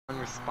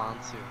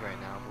responsive right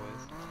now,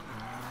 boys.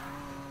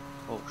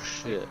 Oh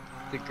shit.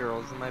 The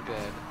girl's in my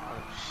bed.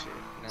 Oh shit.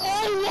 No.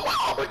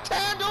 Oh,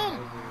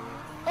 tandem!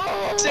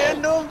 Oh!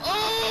 Tandem!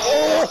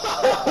 Oh!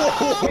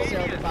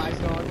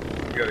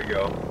 We gotta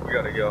go. We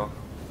gotta go.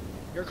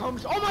 Here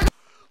comes. Oh my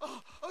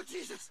God! Oh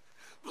Jesus!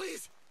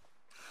 Please!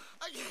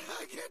 I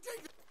can't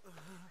take this.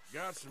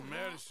 Got some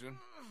medicine.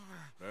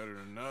 Better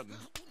than nothing.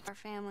 Our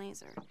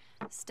families are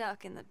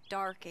stuck in the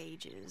dark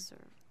ages,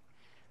 or,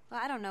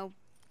 well, I don't know,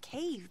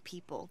 cave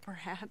people,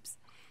 perhaps.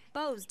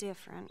 Bo's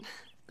different.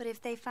 But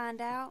if they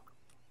find out,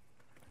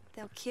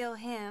 they'll kill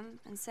him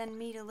and send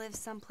me to live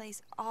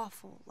someplace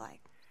awful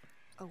like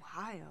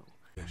Ohio.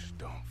 This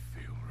don't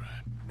feel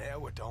right.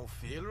 Now it don't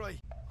feel right.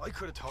 I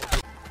could have told you.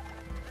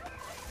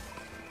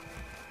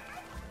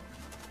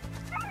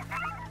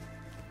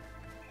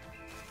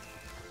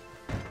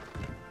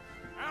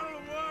 Out of the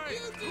way!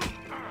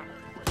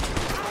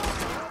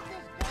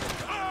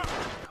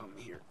 Come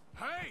here.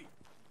 Hey!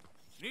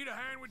 Need a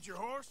hand with your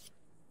horse?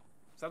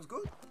 Sounds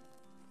good.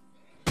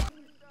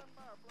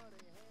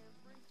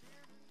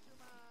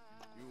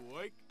 You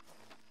awake?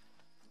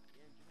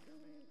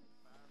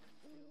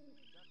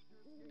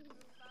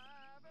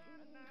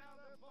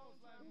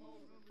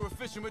 We're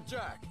fishing with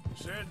Jack.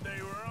 Said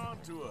they were on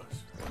to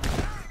us.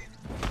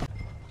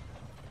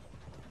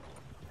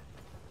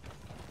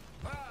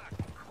 Ah,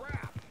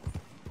 crap.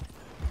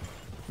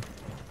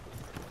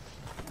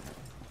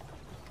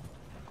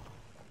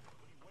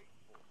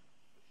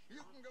 You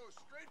can go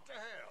straight to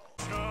hell.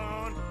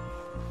 Sean!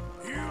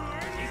 You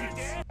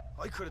idiot!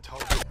 I could have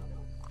told you.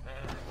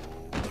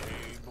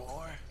 Hey,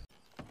 boy.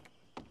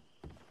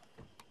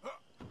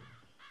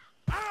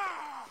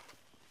 Ah!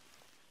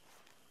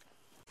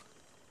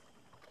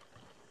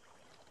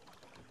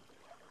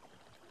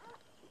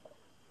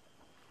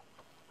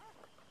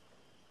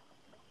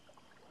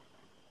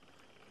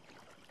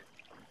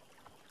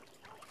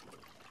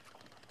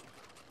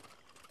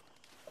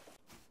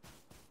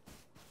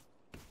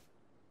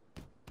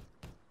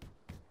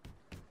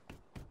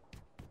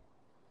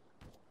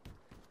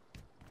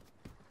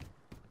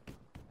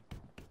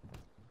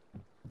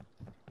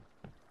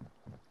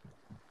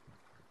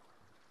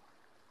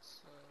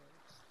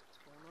 What's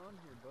going on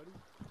here, buddy?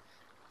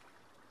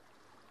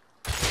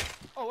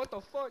 Oh, what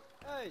the fuck?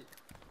 Hey!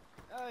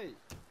 Hey!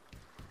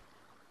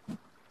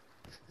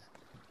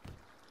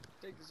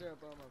 Take this out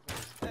out of my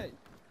face. Hey!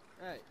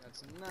 Hey,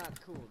 that's not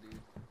cool,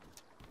 dude.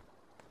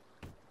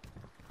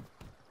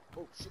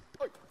 Oh shit!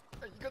 Hey!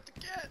 Hey, you got the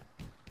cat!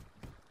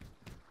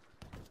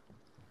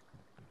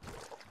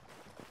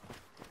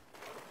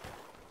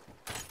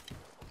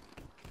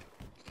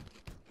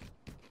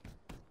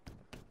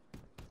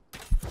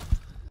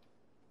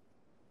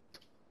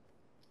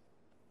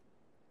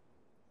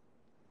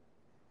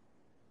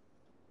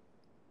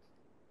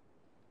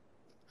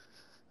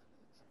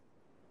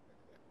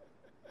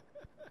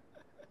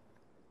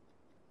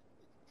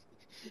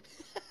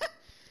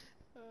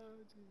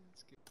 Oh, dude,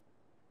 that's good.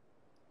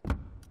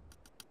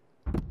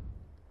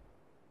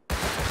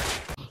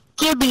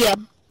 Give me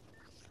 'em.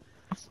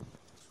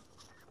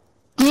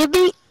 Give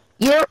me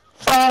your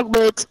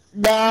fragments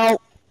now.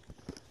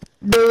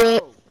 Do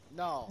it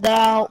No.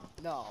 now.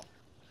 No.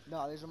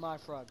 No, these are my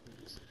frog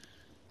boots.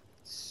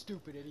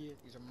 Stupid idiot.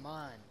 These are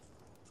mine.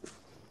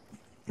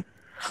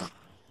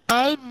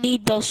 I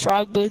need those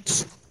frog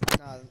boots.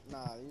 Nah,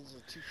 these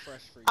are too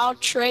fresh for you. I'll These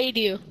are- trade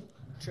you.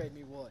 Trade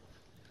me what?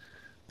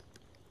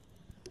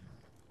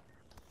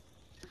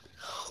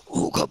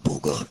 Ooga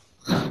booga.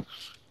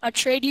 I'll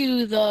trade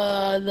you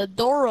the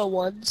Dora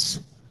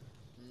ones.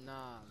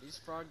 Nah, these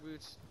frog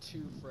boots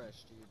too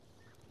fresh, dude.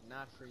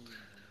 Not for you.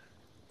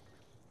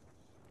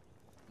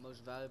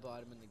 Most valuable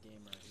item in the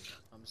game right here.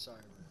 I'm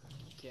sorry, man.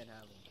 You can't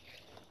have them.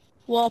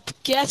 Well,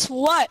 guess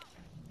what?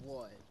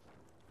 What?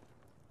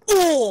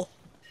 Oh,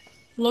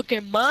 look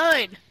at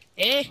mine.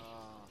 Eh?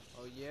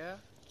 Oh yeah?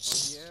 Oh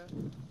yeah?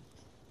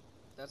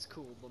 That's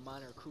cool, but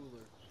mine are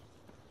cooler.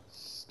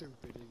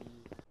 Stupid idiot.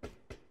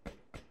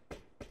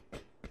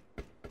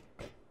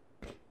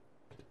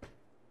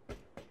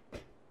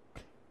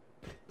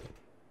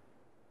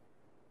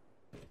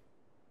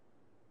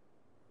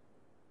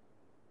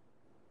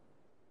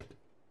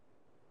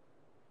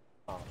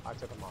 I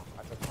took them off.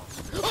 I took them off.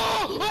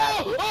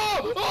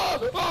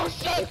 Oh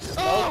shit! It's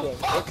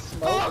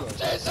smoking.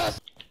 Jesus!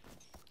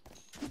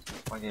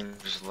 My game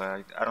just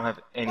lagged. I don't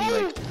have any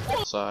like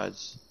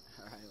Sides.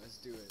 Alright, let's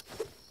do it.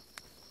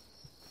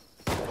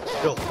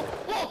 Yo.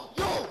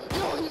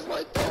 Yo, he's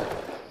right there.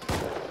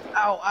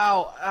 Ow,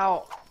 ow,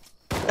 ow.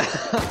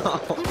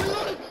 He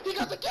reloaded. He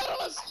got the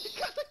catalyst. He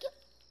got the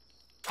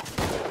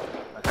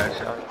I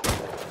headshot.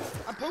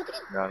 I'm poking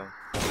him. Got him.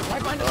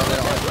 Right behind the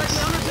undertail. Right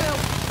behind the undertail.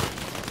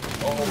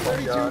 Oh my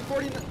 32, god.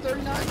 40,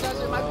 39. Guys,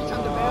 it might be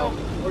time to bail.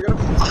 We're gonna.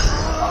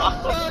 Oh,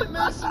 fuck,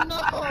 miss. No.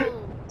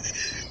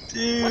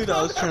 Dude, I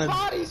was trying to.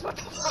 Bodies. What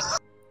the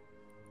fuck?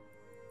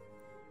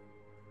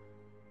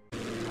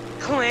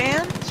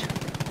 Clint?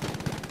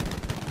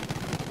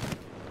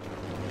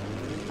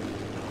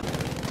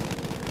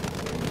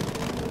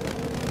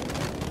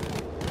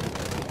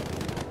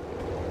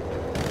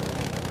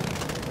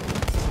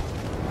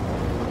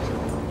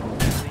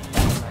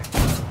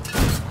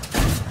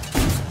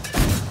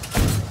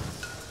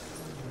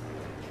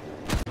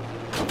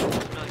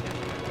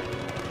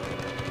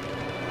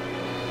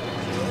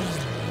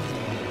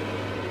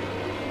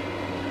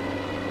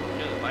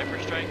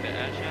 sniper strike that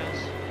Ash has?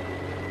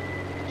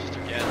 Just a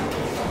gas.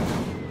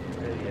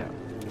 Yeah.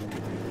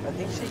 I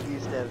think she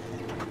used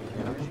everything.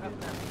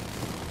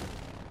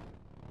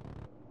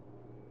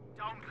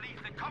 Don't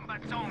leave the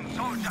combat zone,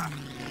 soldier!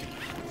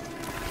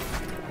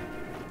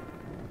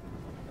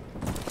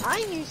 I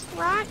used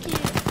rockets.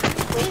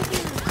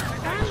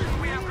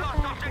 We have